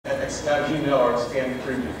gigahertz. As you know, our expanded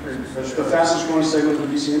It's the fastest growing segment of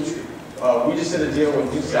the PC industry. We just did a deal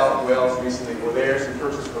with New South Wales recently where they actually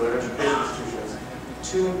purchased for their education institutions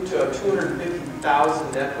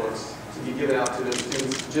 250,000 netbooks to be given out to their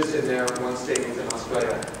students just in their one state in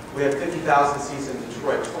Australia. We have 50,000 seats in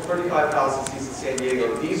Detroit, 35,000 seats in San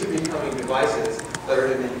Diego. These are becoming devices that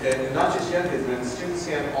are in not just young kids, but in students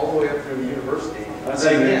and all the way up through university.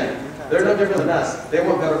 Again, they're no different than us. They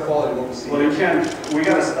want better quality than what we see. Well, you can't. We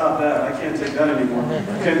got to stop that. I can't take that anymore.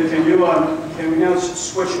 Can we now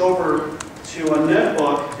switch over to a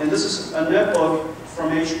netbook? And this is a netbook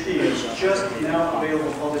from HP. It's just now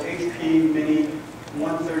available, called the HP Mini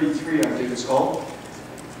 133, I think it's called.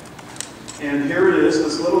 And here it is,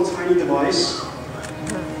 this little tiny device.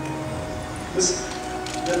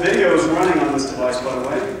 The video is running on this device, by the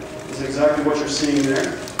way. This is exactly what you're seeing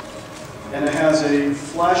there. And it has a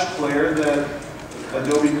Flash Player that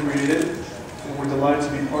Adobe created, and we're delighted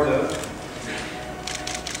to be part of.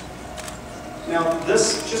 Now,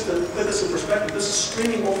 just to put this in perspective, this is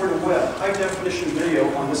streaming over the web, high-definition video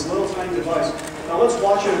on this little tiny device. Now, let's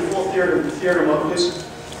watch it in full theater mode, please.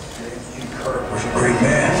 Kurt was a great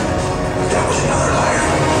man, but that was another liar.